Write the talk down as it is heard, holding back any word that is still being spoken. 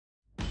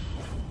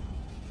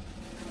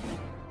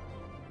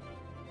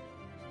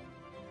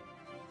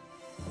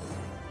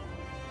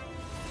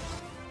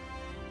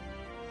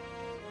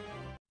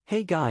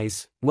Hey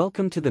guys,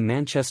 welcome to the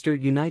Manchester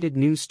United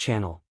News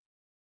channel.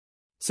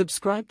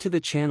 Subscribe to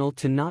the channel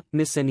to not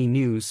miss any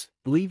news,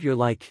 leave your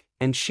like,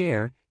 and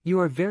share,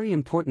 you are very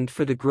important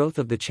for the growth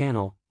of the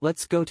channel.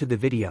 Let's go to the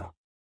video.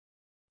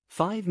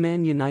 5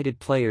 Man United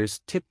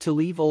players tipped to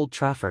leave Old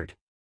Trafford.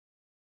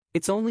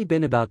 It's only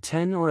been about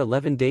 10 or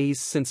 11 days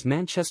since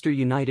Manchester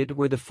United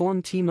were the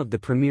form team of the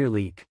Premier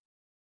League.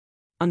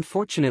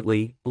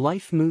 Unfortunately,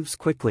 life moves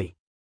quickly.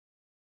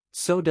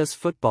 So does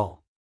football.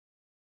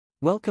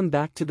 Welcome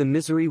back to the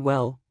misery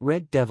well,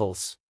 Red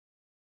Devils.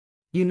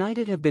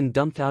 United have been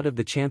dumped out of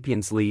the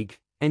Champions League,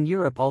 and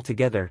Europe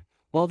altogether,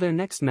 while their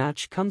next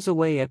match comes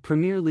away at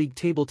Premier League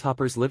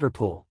tabletoppers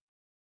Liverpool.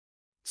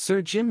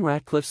 Sir Jim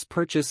Ratcliffe's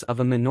purchase of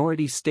a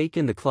minority stake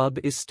in the club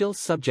is still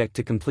subject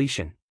to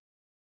completion.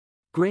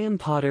 Graham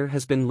Potter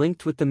has been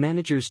linked with the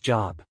manager's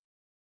job.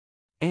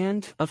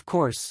 And, of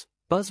course,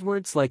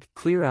 buzzwords like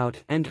clear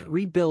out and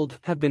rebuild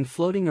have been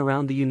floating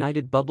around the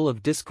United bubble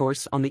of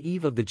discourse on the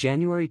eve of the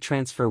January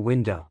transfer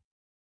window.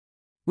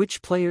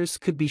 Which players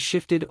could be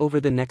shifted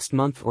over the next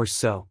month or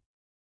so?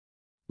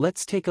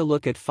 Let's take a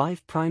look at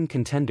 5 prime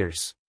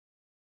contenders.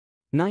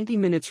 90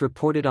 Minutes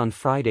reported on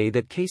Friday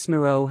that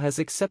Casemiro has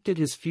accepted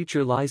his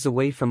future lies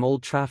away from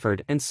Old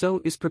Trafford and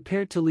so is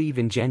prepared to leave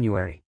in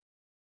January.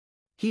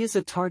 He is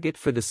a target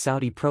for the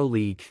Saudi Pro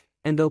League,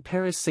 and though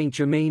Paris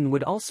Saint-Germain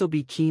would also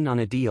be keen on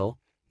a deal,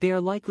 they are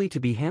likely to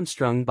be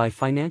hamstrung by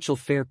financial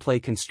fair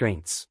play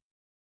constraints.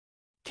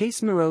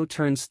 Casemiro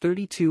turns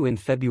 32 in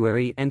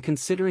February, and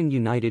considering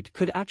United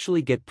could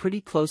actually get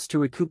pretty close to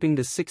recouping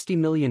the £60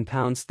 million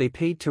they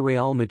paid to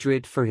Real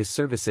Madrid for his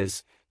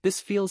services, this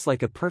feels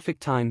like a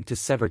perfect time to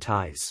sever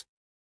ties.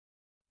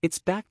 It's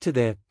back to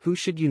the who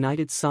should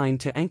United sign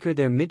to anchor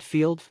their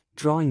midfield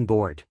drawing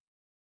board.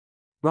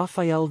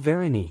 Raphael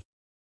Varane.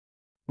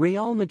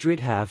 Real Madrid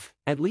have,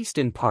 at least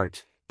in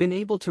part, been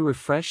able to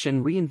refresh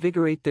and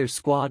reinvigorate their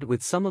squad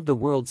with some of the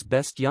world's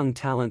best young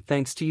talent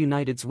thanks to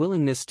United's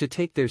willingness to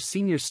take their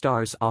senior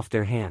stars off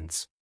their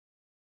hands.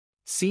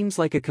 Seems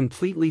like a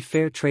completely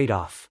fair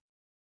trade-off.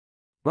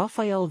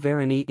 Raphael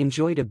Varane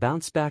enjoyed a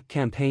bounce-back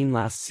campaign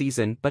last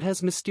season but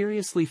has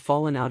mysteriously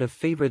fallen out of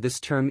favor this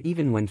term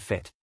even when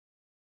fit.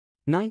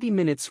 90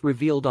 Minutes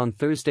revealed on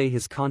Thursday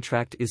his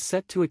contract is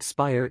set to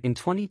expire in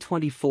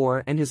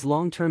 2024 and his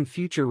long-term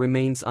future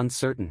remains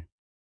uncertain.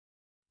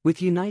 With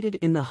United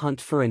in the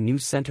hunt for a new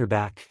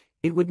centre-back,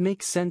 it would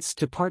make sense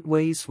to part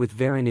ways with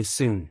Varane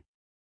soon.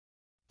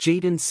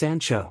 Jadon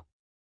Sancho.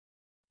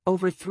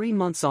 Over 3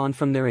 months on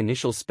from their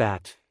initial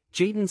spat,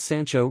 Jadon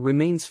Sancho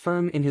remains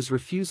firm in his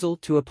refusal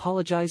to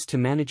apologize to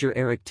manager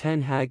Erik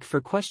for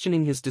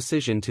questioning his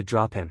decision to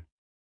drop him.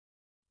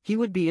 He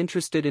would be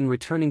interested in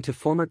returning to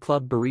former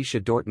club Borussia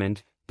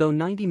Dortmund, though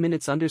 90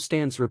 Minutes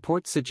understands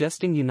reports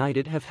suggesting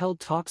United have held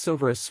talks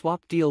over a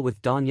swap deal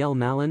with Daniel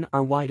Malin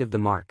are wide of the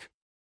mark.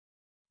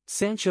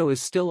 Sancho is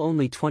still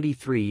only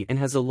 23 and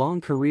has a long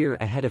career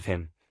ahead of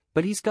him,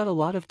 but he's got a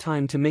lot of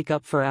time to make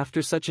up for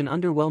after such an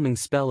underwhelming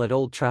spell at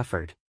Old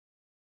Trafford.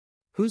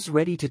 Who's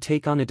ready to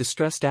take on a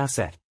distressed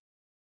asset?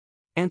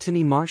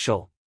 Anthony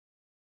Martial.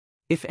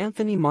 If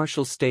Anthony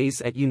Martial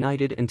stays at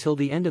United until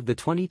the end of the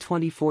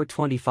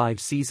 2024-25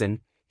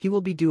 season, he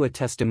will be due a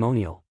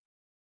testimonial.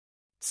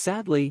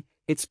 Sadly,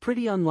 it's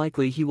pretty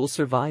unlikely he will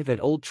survive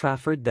at Old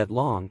Trafford that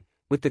long,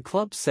 with the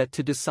club set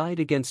to decide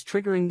against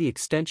triggering the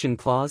extension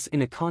clause in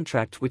a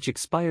contract which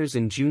expires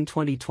in June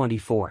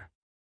 2024.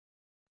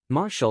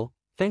 Martial,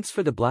 thanks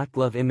for the black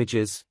glove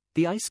images,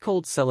 the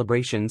ice-cold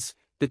celebrations,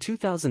 the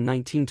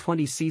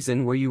 2019-20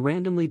 season where you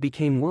randomly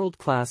became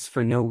world-class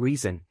for no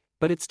reason,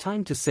 but it's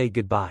time to say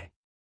goodbye.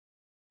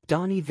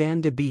 Donny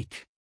van de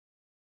Beek.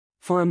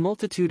 For a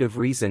multitude of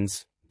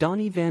reasons,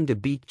 Donny van de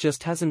Beek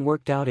just hasn't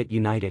worked out at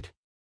United.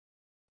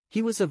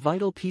 He was a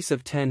vital piece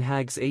of Ten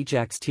Hag's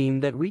Ajax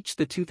team that reached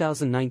the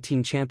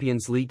 2019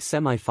 Champions League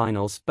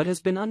semi-finals but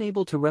has been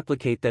unable to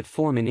replicate that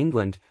form in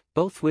England,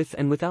 both with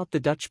and without the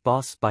Dutch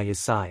boss by his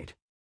side.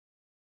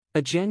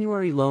 A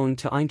January loan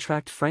to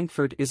Eintracht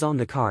Frankfurt is on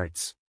the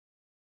cards.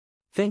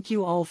 Thank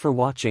you all for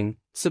watching,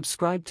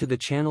 subscribe to the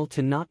channel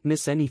to not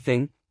miss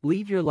anything,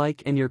 leave your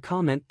like and your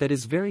comment, that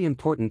is very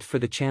important for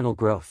the channel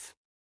growth.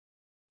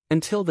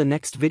 Until the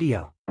next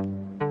video.